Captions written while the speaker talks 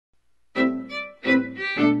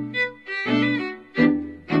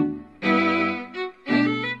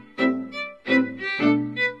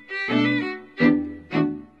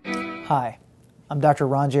I'm Dr.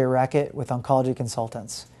 Ronjay Rakkhit with Oncology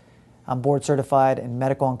Consultants. I'm board certified in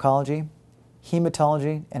medical oncology,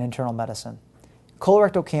 hematology, and internal medicine.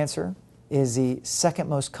 Colorectal cancer is the second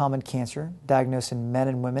most common cancer diagnosed in men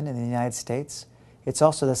and women in the United States. It's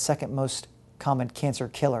also the second most common cancer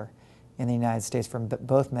killer in the United States for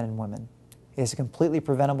both men and women. It is a completely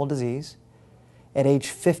preventable disease. At age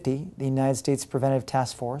 50, the United States Preventive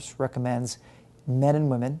Task Force recommends men and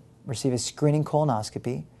women receive a screening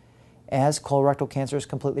colonoscopy, as colorectal cancer is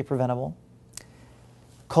completely preventable.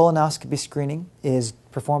 Colonoscopy screening is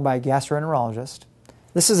performed by a gastroenterologist.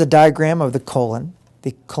 This is a diagram of the colon.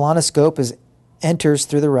 The colonoscope enters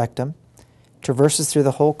through the rectum, traverses through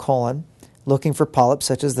the whole colon, looking for polyps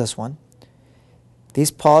such as this one.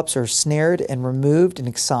 These polyps are snared and removed and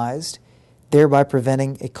excised, thereby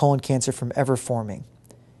preventing a colon cancer from ever forming.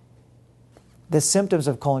 The symptoms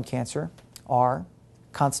of colon cancer are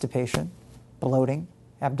constipation, bloating,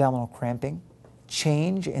 abdominal cramping,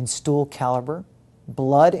 change in stool caliber,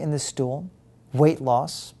 blood in the stool, weight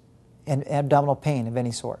loss, and abdominal pain of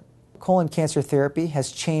any sort. Colon cancer therapy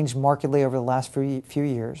has changed markedly over the last few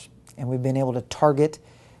years, and we've been able to target,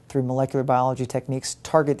 through molecular biology techniques,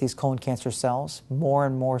 target these colon cancer cells more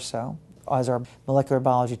and more so as our molecular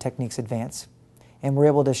biology techniques advance. And we're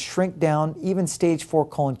able to shrink down even stage 4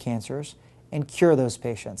 colon cancers and cure those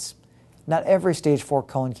patients. Not every stage 4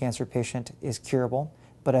 colon cancer patient is curable,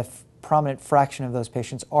 but a prominent fraction of those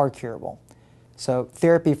patients are curable. So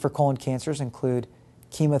therapy for colon cancers include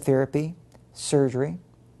chemotherapy, surgery.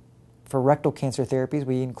 For rectal cancer therapies,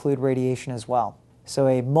 we include radiation as well. So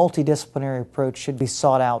a multidisciplinary approach should be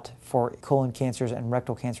sought out for colon cancers and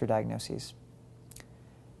rectal cancer diagnoses.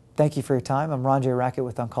 Thank you for your time. I'm Ronjay Rakkhit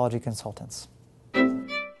with Oncology Consultants.